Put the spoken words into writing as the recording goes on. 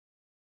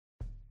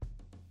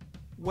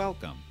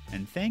Welcome,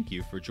 and thank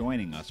you for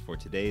joining us for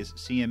today's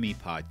CME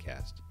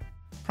podcast.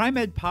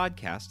 PriMed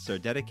podcasts are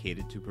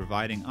dedicated to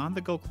providing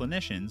on-the-go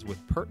clinicians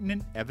with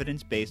pertinent,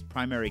 evidence-based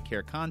primary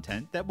care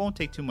content that won't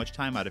take too much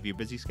time out of your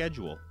busy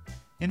schedule.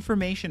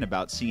 Information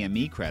about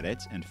CME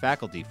credits and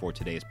faculty for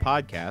today's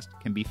podcast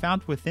can be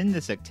found within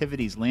this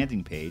activity's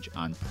landing page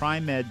on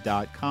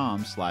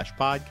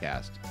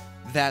primed.com/podcast.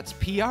 That's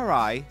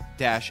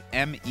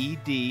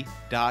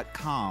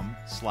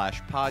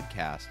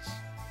pri-med.com/podcasts.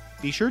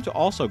 Be sure to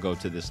also go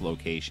to this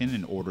location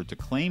in order to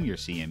claim your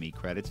CME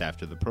credits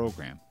after the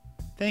program.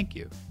 Thank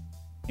you,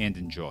 and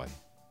enjoy.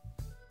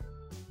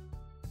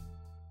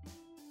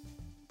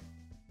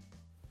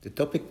 The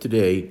topic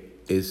today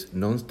is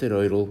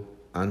nonsteroidal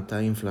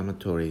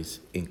anti-inflammatories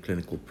in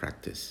clinical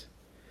practice.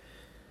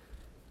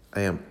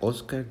 I am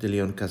Oscar de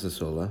Leon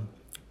Casasola,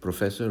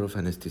 professor of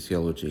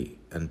anesthesiology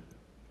and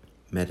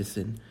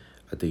medicine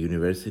at the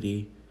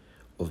University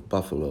of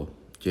Buffalo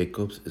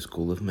Jacobs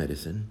School of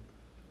Medicine,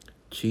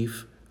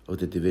 chief of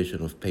the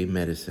Division of Pain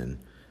Medicine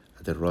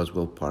at the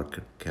Roswell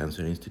Park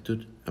Cancer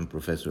Institute, and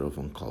professor of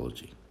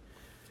oncology.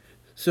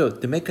 So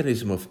the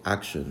mechanism of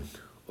action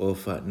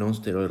of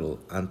nonsteroidal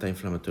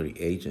anti-inflammatory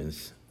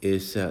agents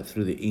is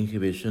through the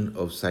inhibition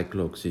of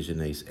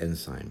cyclooxygenase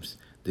enzymes.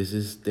 This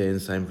is the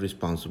enzyme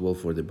responsible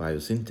for the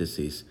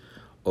biosynthesis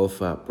of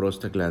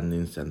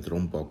prostaglandins and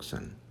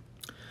thromboxane.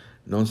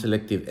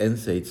 Non-selective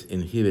NSAIDs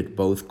inhibit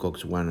both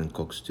COX-1 and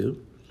COX-2,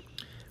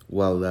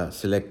 while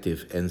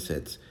selective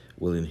NSAIDs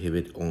will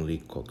inhibit only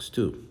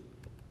COX-2.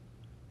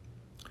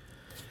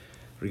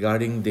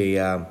 Regarding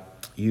the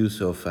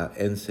use of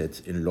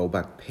NSAIDs in low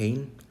back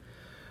pain,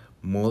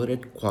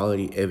 moderate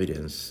quality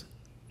evidence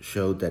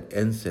showed that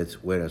NSAIDs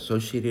were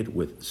associated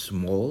with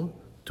small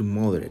to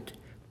moderate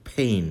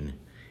pain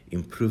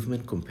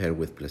improvement compared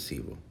with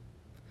placebo.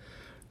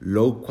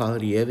 Low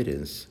quality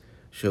evidence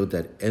showed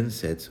that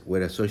NSAIDs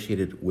were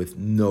associated with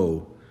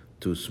no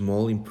to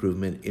small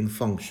improvement in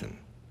function.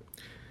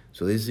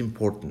 So this is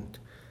important.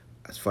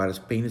 As far as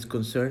pain is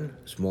concerned,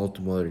 small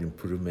to moderate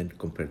improvement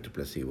compared to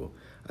placebo.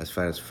 As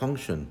far as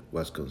function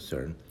was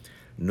concerned,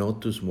 no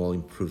to small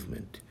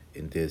improvement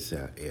in this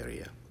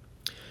area.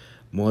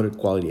 Moderate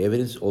quality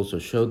evidence also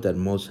showed that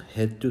most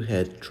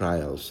head-to-head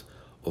trials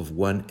of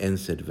one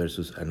NSAID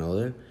versus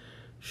another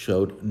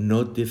showed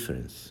no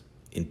difference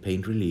in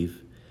pain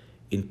relief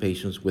in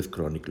patients with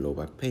chronic low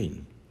back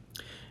pain.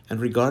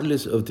 And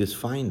regardless of these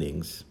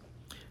findings,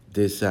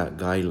 these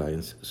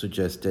guidelines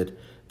suggested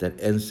that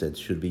NSAIDs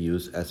should be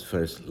used as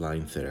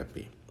first-line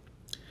therapy.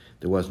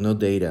 There was no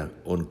data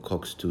on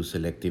COX-2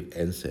 selective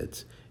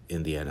NSAIDs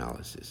in the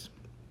analysis.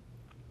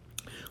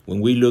 When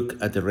we look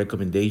at the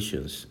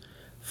recommendations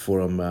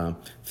from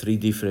 3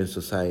 different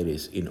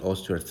societies in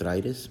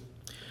osteoarthritis,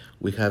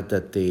 we have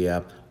that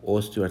the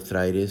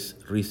Osteoarthritis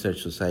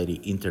Research Society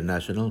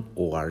International,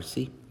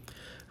 ORC,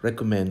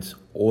 recommends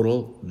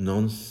oral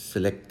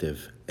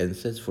non-selective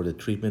NSAIDs for the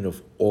treatment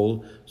of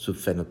all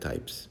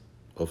subphenotypes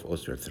of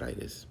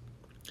osteoarthritis.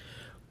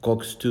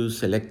 COX-2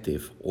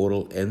 selective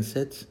oral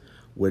NSAIDs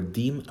were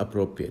deemed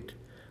appropriate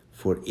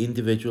for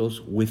individuals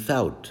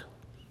without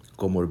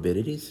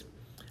comorbidities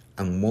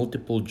and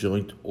multiple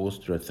joint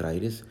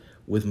osteoarthritis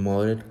with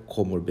moderate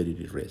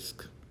comorbidity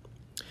risk.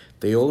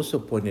 They also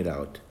pointed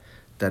out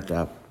that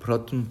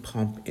proton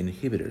pump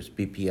inhibitors,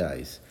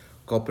 PPIs,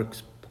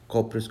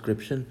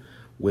 co-prescription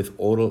with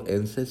oral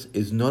NSAIDs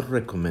is not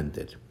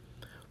recommended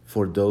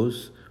for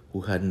those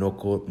who had no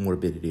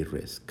comorbidity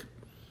risk.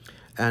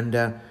 And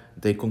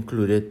they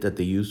concluded that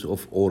the use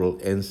of oral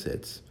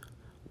NSAIDs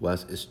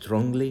was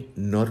strongly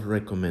not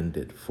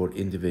recommended for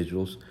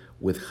individuals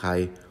with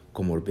high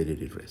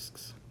comorbidity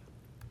risks.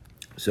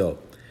 So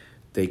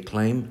they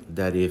claim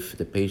that if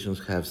the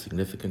patients have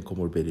significant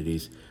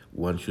comorbidities,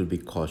 one should be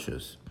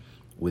cautious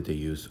with the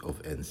use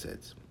of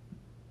NSAIDs.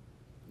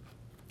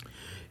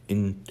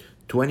 In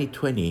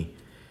 2020,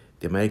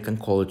 the American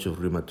College of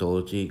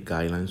Rheumatology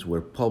guidelines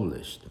were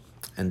published,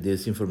 and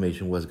this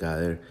information was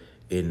gathered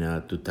in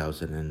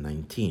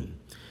 2019.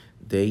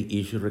 They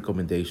issued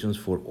recommendations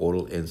for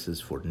oral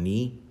NSAIDs for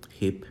knee,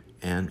 hip,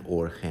 and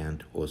or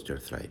hand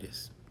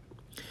osteoarthritis.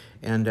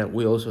 And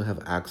we also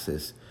have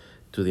access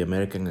to the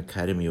American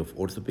Academy of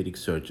Orthopedic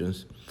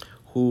Surgeons,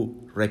 who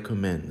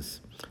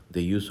recommends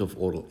the use of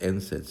oral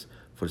NSAIDs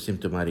for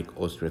symptomatic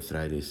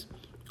osteoarthritis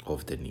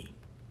of the knee.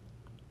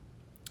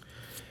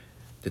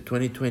 The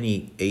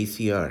 2020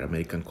 ACR,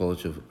 American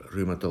College of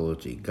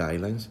Rheumatology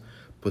guidelines,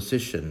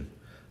 position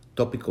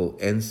topical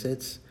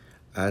NSAIDs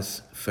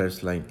as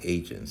first-line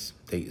agents.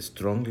 They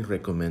strongly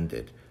recommend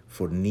it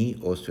for knee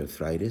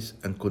osteoarthritis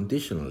and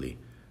conditionally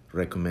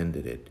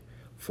recommended it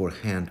for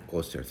hand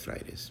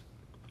osteoarthritis.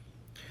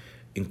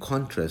 In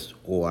contrast,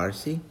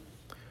 ORC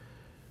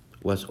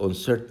was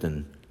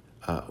uncertain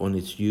on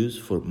its use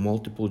for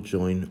multiple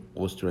joint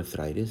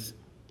osteoarthritis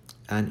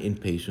and in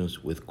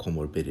patients with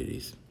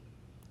comorbidities.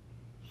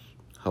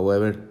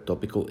 However,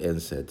 topical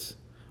NSAIDs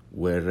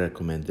were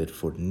recommended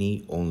for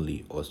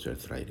knee-only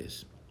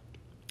osteoarthritis.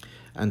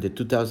 And the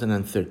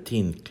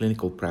 2013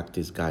 Clinical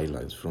Practice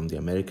Guidelines from the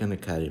American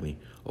Academy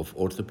of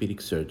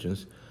Orthopedic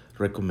Surgeons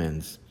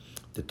recommends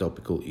the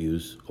topical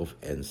use of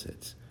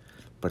NSAIDs,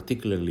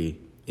 particularly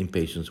in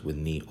patients with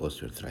knee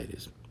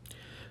osteoarthritis.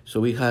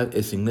 So we have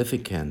a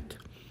significant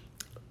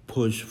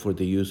push for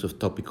the use of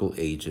topical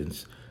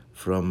agents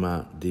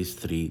from these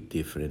three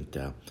different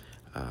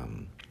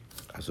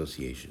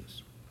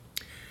associations.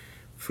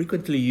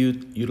 Frequently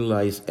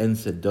utilized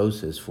NSAID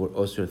doses for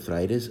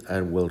osteoarthritis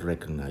are well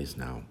recognized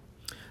now.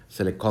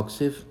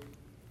 Celecoxib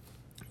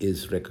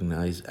is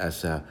recognized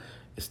as a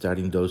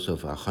starting dose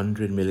of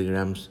 100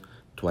 milligrams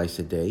twice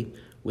a day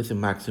with a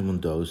maximum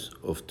dose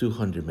of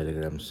 200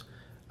 milligrams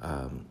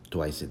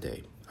twice a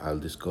day. I'll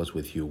discuss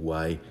with you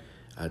why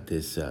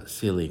this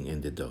ceiling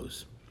in the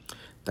dose.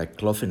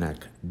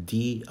 Diclofenac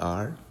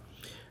DR,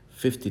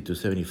 50 to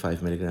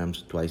 75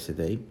 milligrams twice a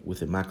day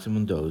with a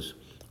maximum dose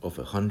of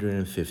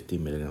 150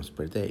 milligrams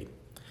per day.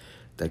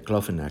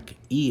 Diclofenac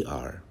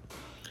ER,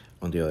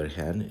 on the other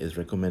hand, is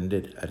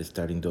recommended at a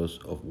starting dose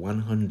of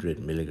 100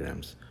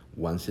 milligrams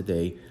once a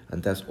day,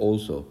 and that's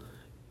also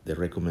the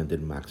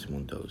recommended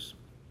maximum dose.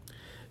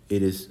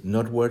 It is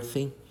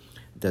noteworthy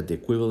that the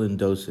equivalent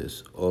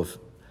doses of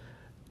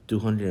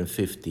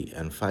 250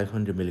 and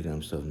 500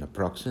 milligrams of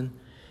naproxen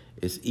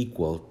is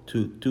equal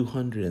to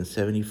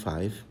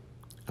 275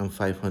 and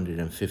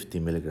 550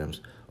 milligrams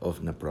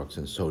of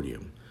naproxen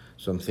sodium,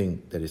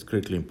 something that is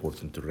critically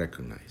important to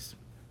recognize.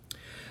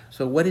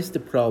 So what is the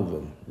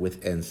problem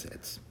with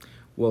NSAIDs?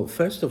 Well,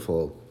 first of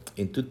all,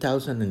 in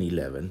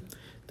 2011,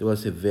 there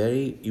was a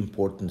very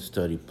important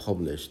study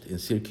published in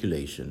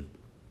Circulation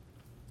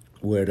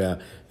where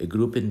a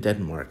group in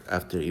Denmark,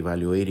 after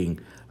evaluating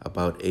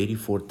about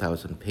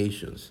 84,000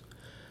 patients,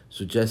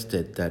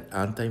 suggested that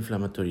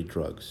anti-inflammatory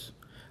drugs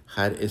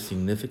had a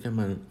significant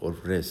amount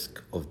of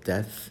risk of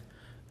death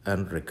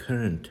and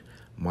recurrent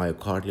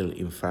myocardial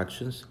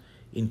infarctions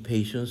in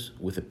patients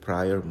with a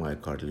prior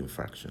myocardial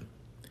infarction.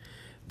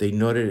 They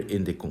noted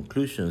in the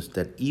conclusions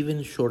that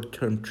even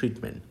short-term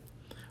treatment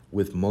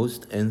with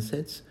most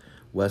NSAIDs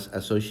was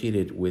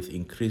associated with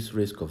increased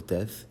risk of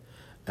death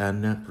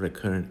and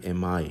recurrent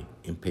MI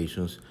in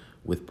patients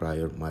with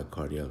prior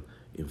myocardial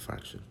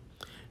infarction.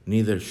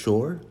 Neither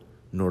short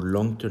nor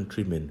long-term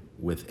treatment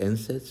with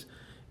NSAIDs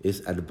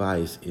is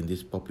advised in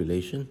this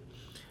population,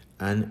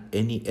 and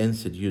any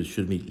NSAID use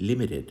should be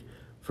limited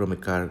from a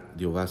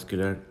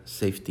cardiovascular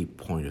safety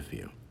point of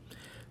view.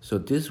 So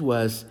this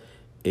was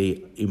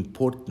an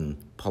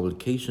important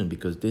publication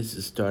because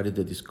this started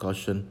the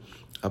discussion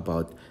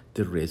about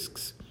the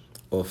risks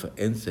of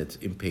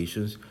NSAIDs in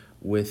patients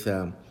with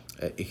a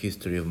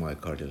history of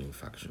myocardial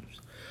infarctions.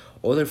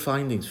 Other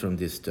findings from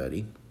this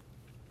study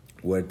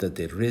were that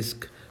the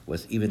risk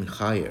was even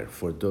higher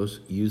for those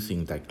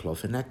using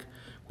diclofenac,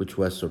 which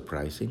was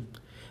surprising,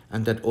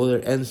 and that other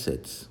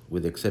NSAIDs,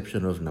 with the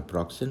exception of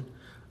naproxen,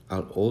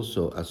 are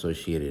also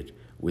associated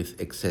with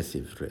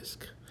excessive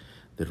risk.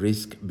 The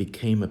risk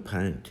became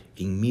apparent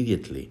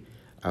immediately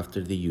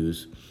after the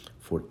use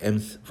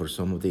for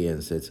some of the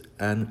NSAIDs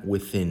and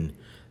within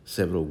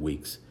several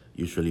weeks,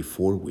 usually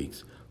 4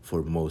 weeks,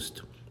 for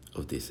most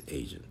of these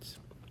agents.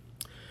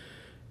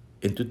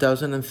 In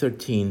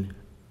 2013,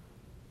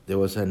 there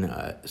was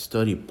a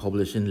study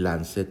published in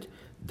Lancet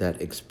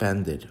that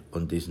expanded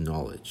on this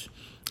knowledge,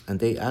 and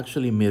they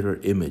actually mirror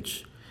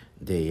image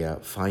the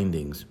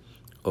findings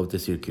of the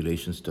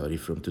Circulation study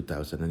from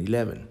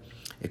 2011,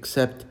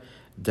 except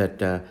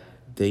that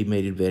they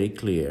made it very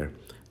clear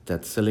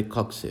that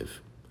celecoxib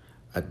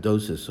at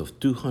doses of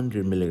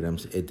 200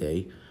 milligrams a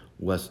day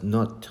was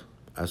not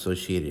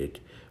associated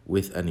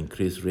with an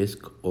increased risk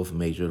of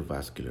major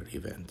vascular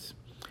events.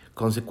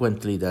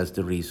 Consequently, that's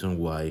the reason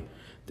why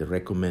the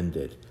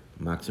recommended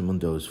maximum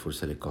dose for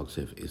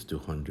celecoxib is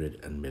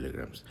 200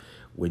 milligrams.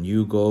 When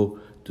you go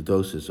to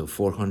doses of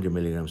 400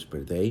 milligrams per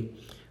day,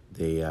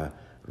 the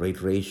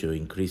rate ratio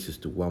increases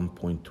to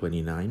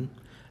 1.29,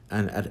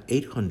 and at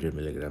 800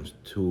 milligrams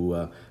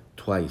to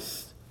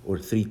twice or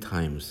 3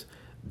 times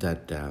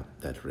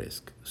that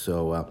risk.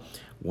 So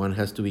one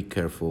has to be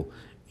careful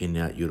in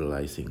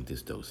utilizing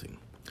this dosing.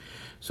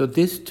 So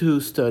these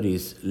two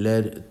studies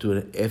led to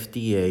an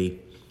FDA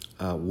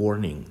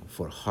warning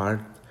for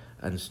heart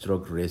and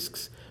stroke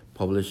risks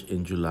published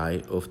in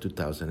July of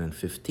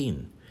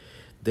 2015.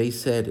 They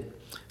said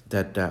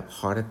that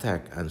heart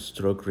attack and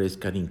stroke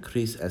risk can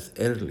increase as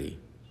early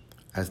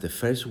as the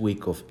first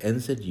week of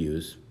NSAID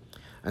use,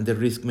 and the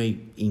risk may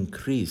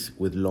increase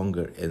with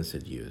longer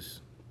NSAID use.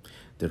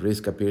 The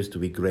risk appears to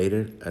be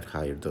greater at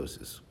higher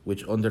doses,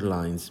 which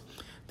underlines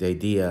the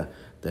idea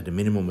that the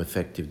minimum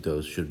effective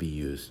dose should be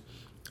used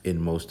in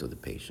most of the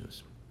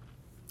patients.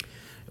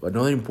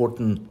 Another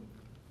important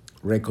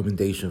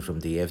recommendation from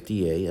the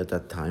FDA at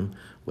that time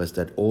was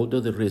that although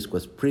the risk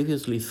was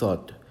previously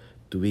thought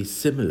to be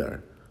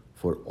similar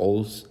for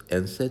all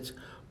NSAIDs,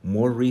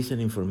 more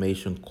recent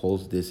information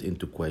calls this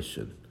into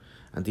question.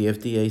 And the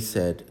FDA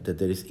said that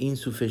there is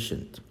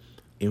insufficient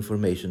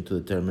information to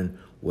determine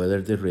whether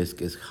the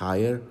risk is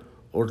higher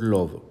or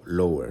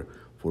lower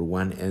for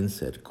one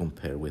NSAID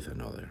compared with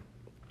another.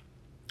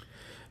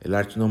 A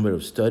large number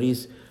of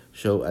studies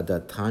show at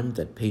that time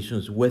that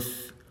patients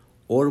with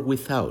or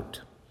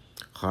without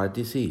heart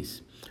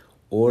disease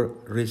or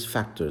risk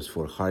factors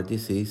for heart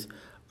disease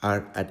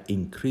are at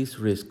increased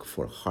risk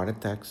for heart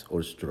attacks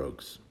or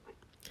strokes.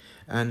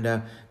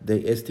 And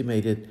they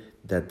estimated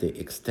that the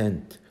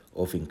extent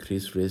of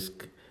increased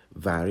risk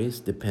varies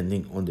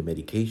depending on the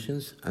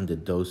medications and the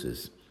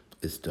doses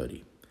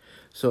studied.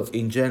 So,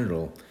 in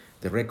general,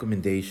 the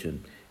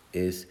recommendation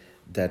is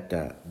that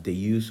the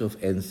use of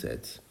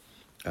NSAIDs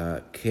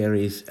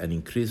carries an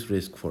increased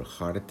risk for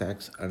heart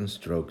attacks and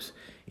strokes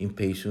in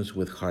patients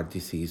with heart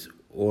disease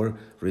or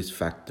risk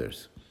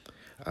factors,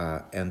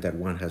 and that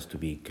one has to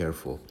be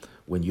careful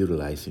when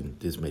utilizing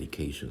these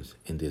medications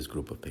in this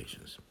group of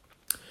patients.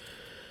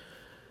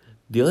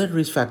 The other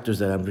risk factors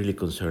that I'm really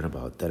concerned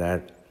about that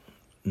are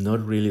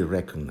not really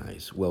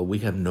recognized, well, we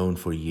have known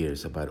for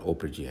years about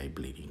upper GI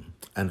bleeding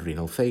and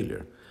renal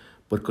failure,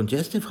 but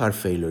congestive heart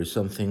failure is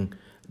something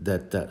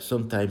that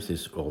sometimes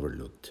is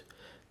overlooked.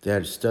 There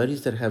are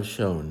studies that have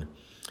shown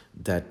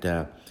that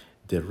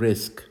the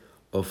risk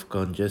of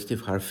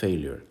congestive heart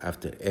failure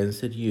after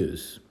NSAID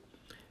use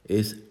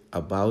is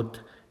about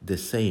the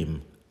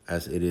same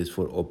as it is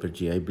for upper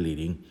GI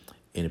bleeding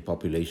in a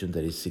population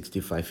that is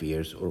 65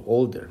 years or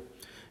older.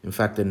 In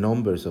fact, the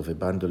numbers of a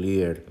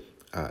Bandolier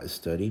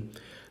study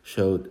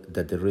showed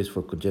that the risk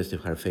for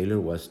congestive heart failure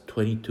was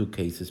 22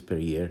 cases per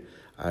year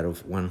out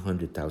of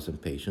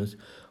 100,000 patients,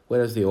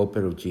 whereas the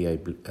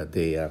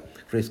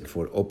risk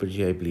for upper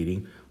GI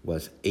bleeding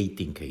was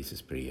 18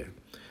 cases per year.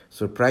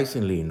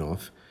 Surprisingly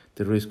enough,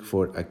 the risk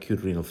for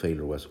acute renal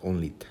failure was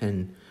only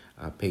 10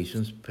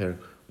 patients per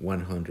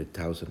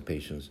 100,000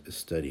 patients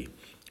studied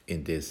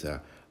in this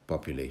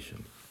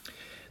population.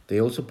 They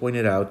also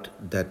pointed out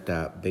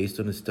that based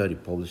on a study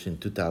published in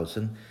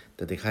 2000,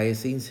 that the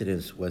highest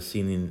incidence was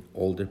seen in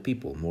older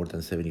people, more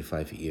than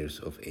 75 years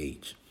of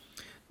age.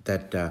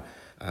 That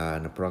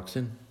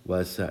naproxen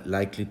was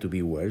likely to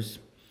be worse,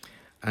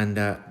 and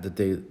that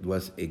there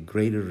was a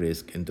greater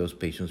risk in those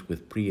patients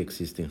with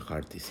pre-existing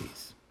heart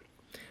disease.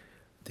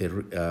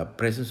 The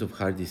presence of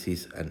heart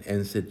disease and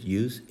NSAID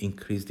use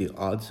increased the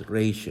odds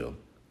ratio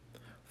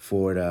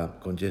for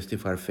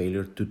congestive heart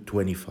failure to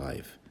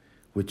 25,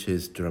 which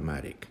is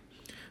dramatic.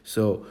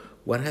 So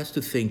one has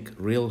to think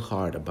real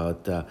hard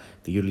about the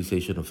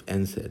utilization of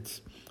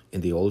NSAIDs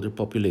in the older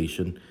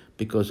population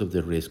because of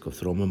the risk of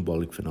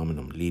thromboembolic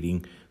phenomenon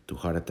leading to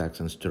heart attacks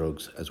and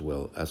strokes as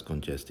well as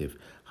congestive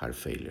heart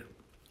failure.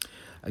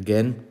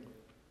 Again,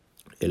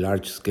 a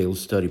large-scale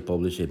study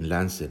published in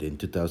Lancet in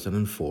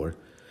 2004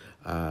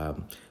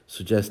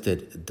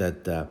 suggested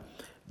that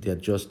the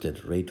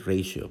adjusted rate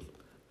ratio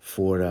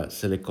for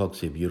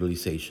celecoxib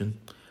utilization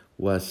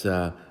was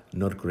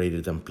not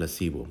greater than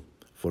placebo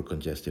for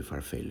congestive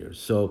heart failure.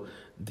 So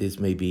this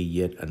may be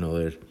yet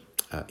another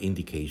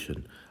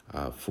indication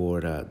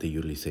for the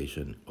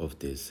utilization of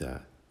this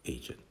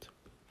agent.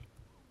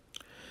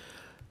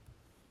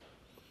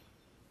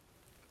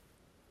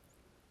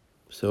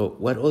 So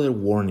what other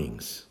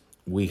warnings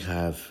we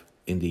have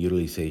in the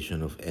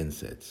utilization of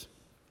NSAIDs?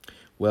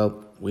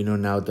 Well, we know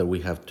now that we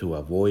have to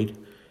avoid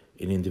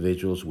in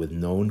individuals with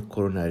known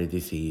coronary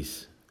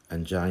disease,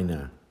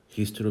 angina,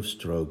 history of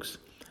strokes,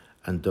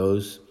 and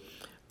those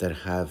that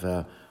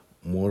have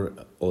more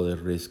other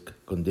risk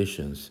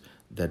conditions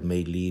that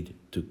may lead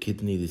to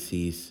kidney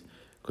disease,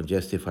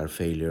 congestive heart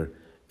failure,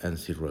 and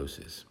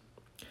cirrhosis.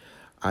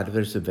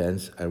 Adverse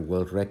events are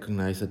well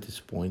recognized at this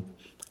point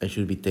and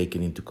should be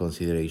taken into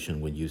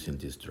consideration when using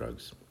these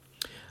drugs.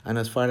 And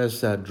as far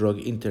as drug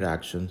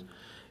interactions,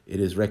 it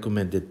is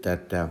recommended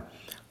that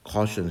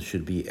caution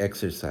should be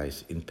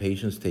exercised in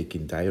patients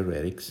taking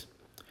diuretics.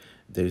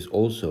 There is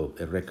also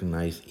a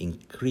recognized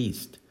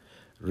increased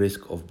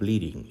risk of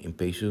bleeding in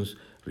patients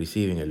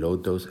receiving a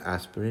low-dose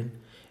aspirin,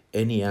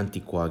 any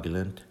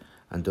anticoagulant,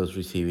 and those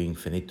receiving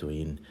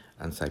phenytoin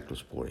and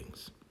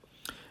cyclosporins.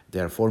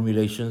 There are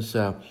formulations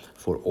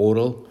for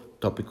oral,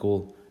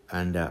 topical,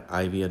 and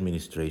IV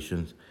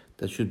administrations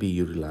that should be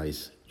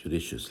utilized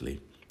judiciously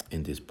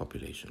in this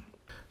population.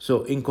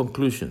 So in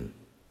conclusion,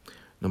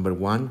 number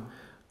one,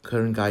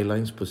 current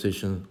guidelines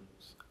position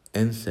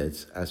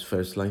NSAIDs as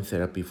first-line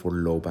therapy for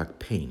low back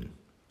pain.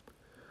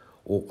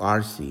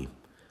 ORC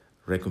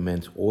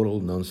recommends oral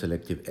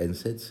non-selective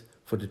NSAIDs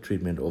for the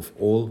treatment of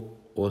all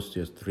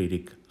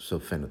osteoarthritic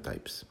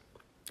subphenotypes.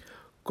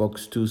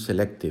 COX-2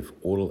 selective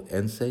oral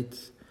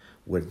NSAIDs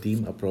were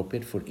deemed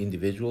appropriate for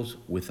individuals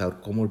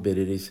without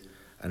comorbidities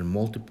and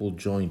multiple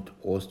joint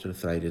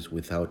osteoarthritis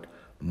without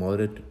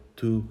moderate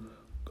to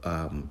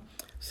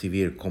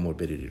severe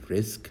comorbidity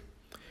risk.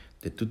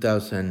 The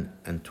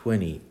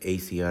 2020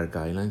 ACR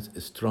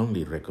guidelines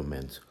strongly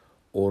recommends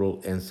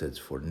oral NSAIDs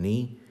for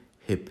knee,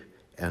 hip,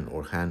 and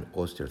or hand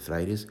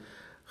osteoarthritis.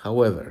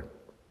 However,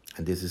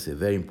 and this is a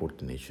very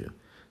important issue,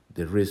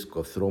 the risk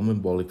of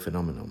thromboembolic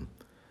phenomenon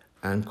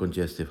and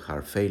congestive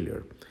heart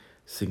failure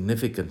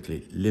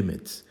significantly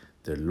limits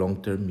their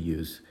long-term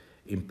use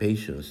in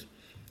patients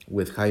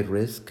with high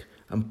risk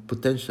and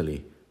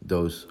potentially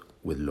those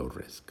with low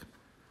risk.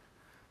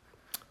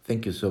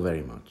 Thank you so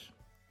very much.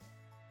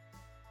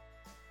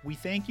 We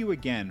thank you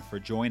again for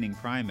joining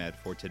Pri-Med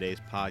for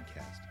today's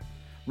podcast.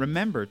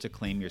 Remember to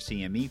claim your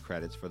CME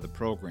credits for the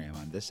program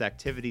on this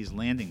activity's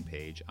landing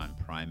page on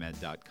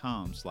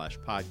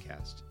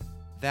primed.com/podcast.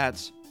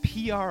 That's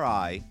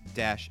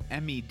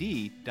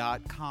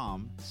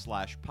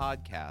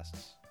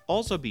pri-med.com/podcasts.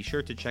 Also be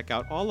sure to check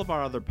out all of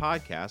our other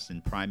podcasts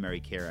and primary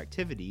care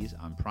activities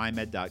on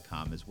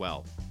primed.com as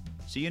well.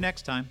 See you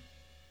next time.